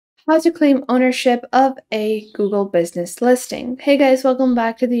How to claim ownership of a Google business listing. Hey guys, welcome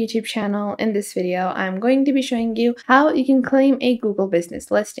back to the YouTube channel. In this video, I'm going to be showing you how you can claim a Google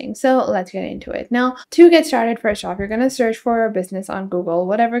business listing. So let's get into it. Now, to get started, first off, you're going to search for a business on Google,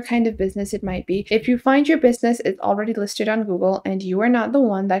 whatever kind of business it might be. If you find your business is already listed on Google and you are not the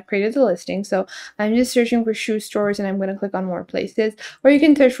one that created the listing, so I'm just searching for shoe stores and I'm going to click on more places, or you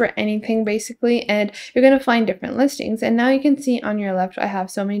can search for anything basically, and you're going to find different listings. And now you can see on your left, I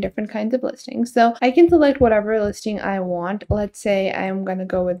have so many different kinds of listings. So I can select whatever listing I want. Let's say I'm going to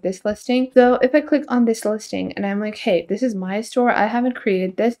go with this listing. So if I click on this listing and I'm like, hey, this is my store, I haven't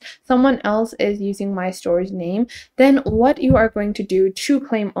created this, someone else is using my store's name, then what you are going to do to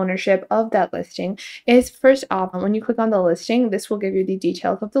claim ownership of that listing is, first off, when you click on the listing, this will give you the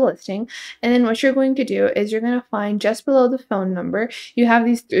details of the listing. And then what you're going to do is you're going to find just below the phone number, you have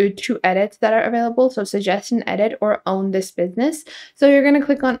these two edits that are available. So suggest an edit or own this business. So you're going to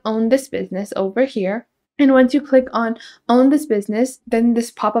click on own this business over here. And once you click on own this business, then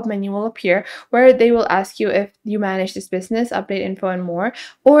this pop-up menu will appear where they will ask you if you manage this business, update info and more,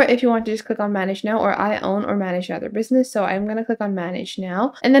 or if you want to just click on manage now or I own or manage another business. So I'm going to click on manage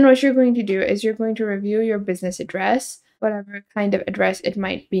now. And then what you're going to do is you're going to review your business address, whatever kind of address it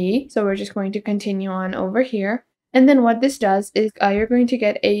might be. So we're just going to continue on over here. And then what this does is you're going to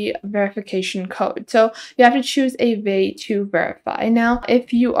get a verification code. So you have to choose a way to verify. Now,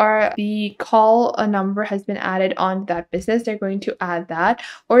 if you are the call a number has been added on that business, they're going to add that,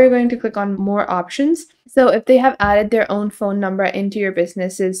 or you're going to click on more options. So if they have added their own phone number into your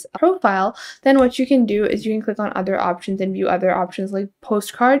business's profile, then what you can do is you can click on other options and view other options like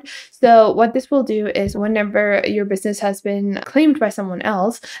postcard. So what this will do is whenever your business has been claimed by someone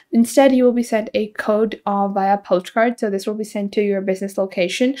else, instead you will be sent a code via postcard. So this will be sent to your business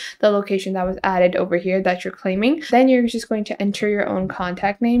location, the location that was added over here that you're claiming. Then you're just going to enter your own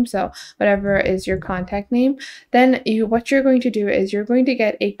contact name. So whatever is your contact name. Then what you're going to do is you're going to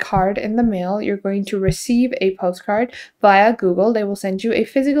get a card in the mail. You're going to receive a postcard via Google. They will send you a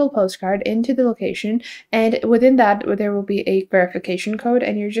physical postcard into the location, and within that there will be a verification code,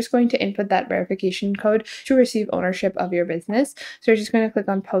 and you're just going to input that verification code to receive ownership of your business. So you're just going to click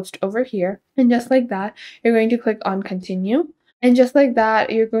on post over here, and just like that you're going to click on continue. And just like that,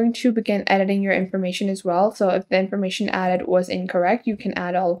 you're going to begin editing your information as well. So if the information added was incorrect, you can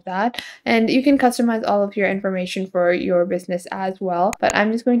add all of that. And you can customize all of your information for your business as well. But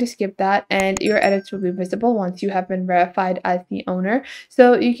I'm just going to skip that, and your edits will be visible once you have been verified as the owner.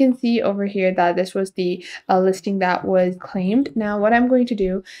 So you can see over here that this was the listing that was claimed. Now what I'm going to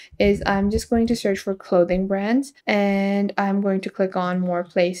do is I'm just going to search for clothing brands, and I'm going to click on more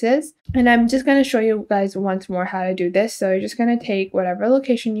places. And I'm just going to show you guys once more how to do this. So you're just going to take whatever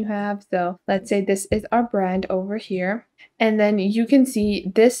location you have. So let's say this is our brand over here. And then you can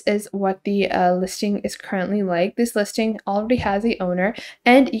see this is what the listing is currently like. This listing already has the owner,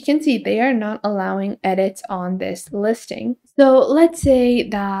 and you can see they are not allowing edits on this listing. So let's say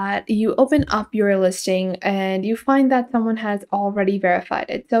that you open up your listing and you find that someone has already verified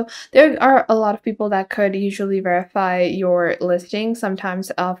it. So there are a lot of people that could usually verify your listing.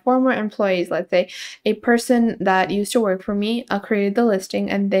 Sometimes former employees, let's say a person that used to work for me created the listing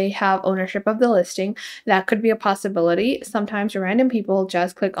and they have ownership of the listing. That could be a possibility. Sometimes random people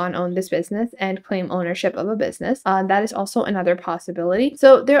just click on own this business and claim ownership of a business. That is also another possibility.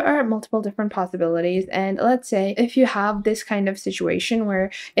 So there are multiple different possibilities. And let's say if you have this kind of situation where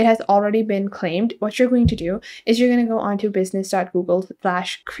it has already been claimed, what you're going to do is you're going to go onto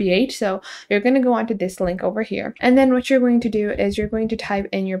business.google/create. So you're going to go onto this link over here. And then what you're going to do is you're going to type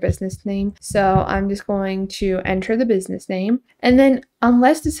in your business name. So I'm just going to enter the business name. And then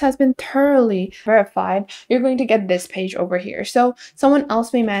unless this has been thoroughly verified, you're going to get this page over here. So someone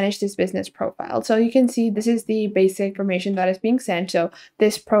else may manage this business profile. So you can see this is the basic information that is being sent. So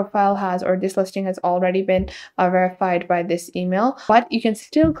this profile has, or this listing has already been verified by this email, but you can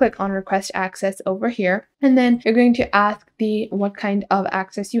still click on request access over here. And then you're going to ask what kind of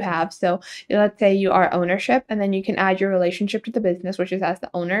access you have. So let's say you are ownership, and then you can add your relationship to the business, which is as the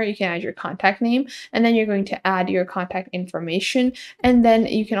owner. You can add your contact name, and then you're going to add your contact information. And then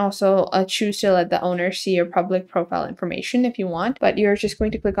you can also choose to let the owner see your public profile information if you want, but you're just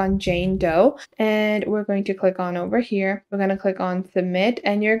going to click on Jane Doe, and we're going to click on over here. We're going to click on submit,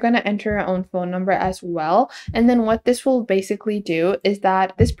 and you're going to enter your own phone number as well. And then what this will basically do is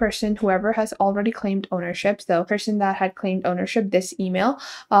that this person, whoever has already claimed ownership ownership. So person that had claimed ownership, this email,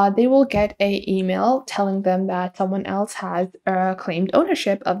 they will get a email telling them that someone else has claimed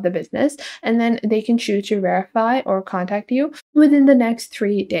ownership of the business, and then they can choose to verify or contact you within the next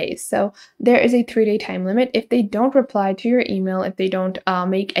 3 days. So there is a 3-day time limit. If they don't reply to your email, if they don't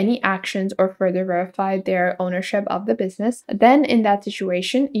make any actions or further verify their ownership of the business, then in that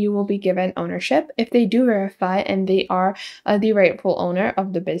situation, you will be given ownership. If they do verify and they are the rightful owner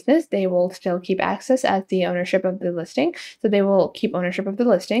of the business, they will still keep access as the ownership of the listing. So they will keep ownership of the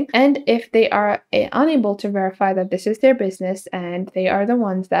listing. And if they are unable to verify that this is their business and they are the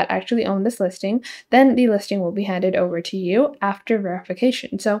ones that actually own this listing, then the listing will be handed over to you after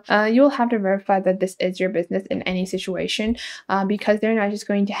verification. So you will have to verify that this is your business in any situation, because they're not just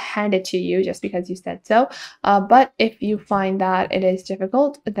going to hand it to you just because you said so. But if you find that it is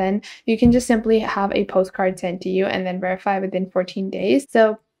difficult, then you can just simply have a postcard sent to you and then verify within 14 days.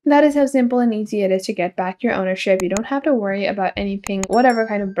 So that is how simple and easy it is to get back your ownership. You don't have to worry about anything, whatever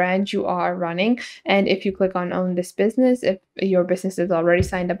kind of brand you are running. And if you click on own this business, if your business is already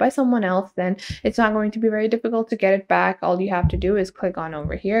signed up by someone else, then it's not going to be very difficult to get it back. All you have to do is click on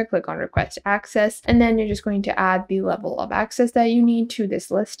over here, click on request access, and then you're just going to add the level of access that you need to this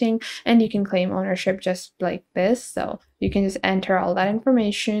listing, and you can claim ownership just like this. So you can just enter all that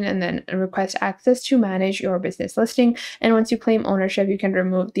information and then request access to manage your business listing. And once you claim ownership, you can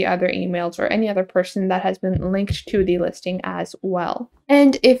remove the other emails or any other person that has been linked to the listing as well.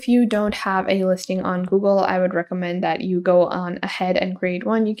 And if you don't have a listing on Google, I would recommend that you go on ahead and create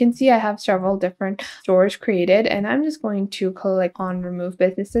one. You can see I have several different stores created, and I'm just going to click on remove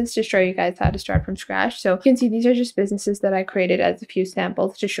businesses to show you guys how to start from scratch. So you can see these are just businesses that I created as a few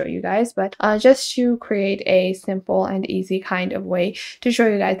samples to show you guys, but just to create a simple and easy kind of way to show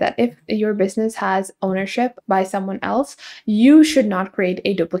you guys that if your business has ownership by someone else, you should not create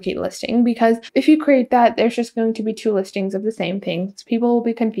a duplicate listing, because if you create that, there's just going to be two listings of the same thing. People will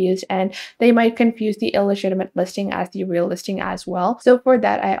be confused and they might confuse the illegitimate listing as the real listing as well. So for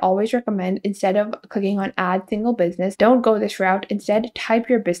that, I always recommend, instead of clicking on add single business, don't go this route. Instead, type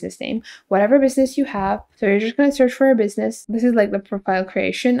your business name, whatever business you have. So you're just going to search for a business. This is like the profile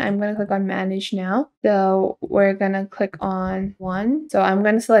creation. I'm going to click on manage now. So we're going to click on one. So I'm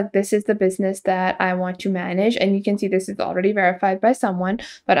going to select this is the business that I want to manage. And you can see this is already verified by someone,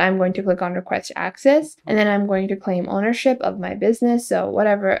 but I'm going to click on request access, and then I'm going to claim ownership of my business. So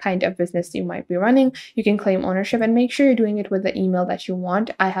whatever kind of business you might be running, you can claim ownership, and make sure you're doing it with the email that you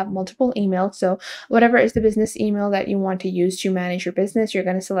want. I have multiple emails. So whatever is the business email that you want to use to manage your business, you're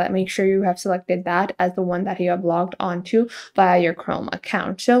going to make sure you have selected that as the one that you have logged onto via your Chrome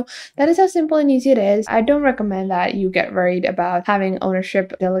account. So that is how simple and easy it is. I don't recommend that you get worried about having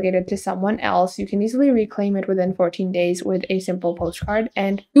ownership delegated to someone else. You can easily reclaim it within 14 days with a simple postcard.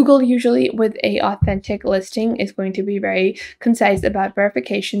 And Google usually with a authentic listing is going to be very concise about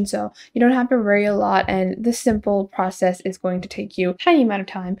verification, so you don't have to worry a lot, and this simple process is going to take you a tiny amount of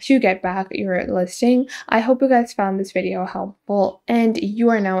time to get back your listing. I hope you guys found this video helpful and you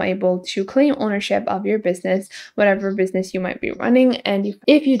are now able to claim ownership of your business, whatever business you might be running. And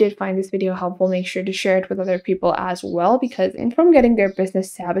if you did find this video helpful, make sure to share it with other people as well, because from getting their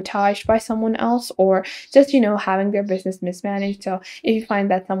business sabotaged by someone else, or just having their business mismanaged. So if you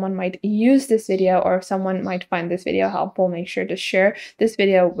find that someone might use this video, or someone might find this video helpful, make sure to share this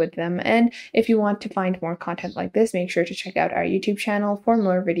video with them. And if you want to find more content like this, make sure to check out our YouTube channel for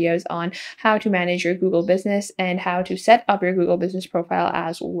more videos on how to manage your Google business and how to set up your Google business profile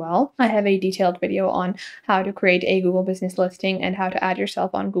as well. I have a detailed video on how to create a Google business listing and how to add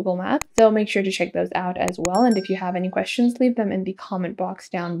yourself on Google Maps, so make sure to check those out as well. And if you have any questions, leave them in the comment box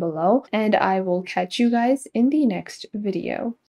down below, and I will catch you guys in the next video.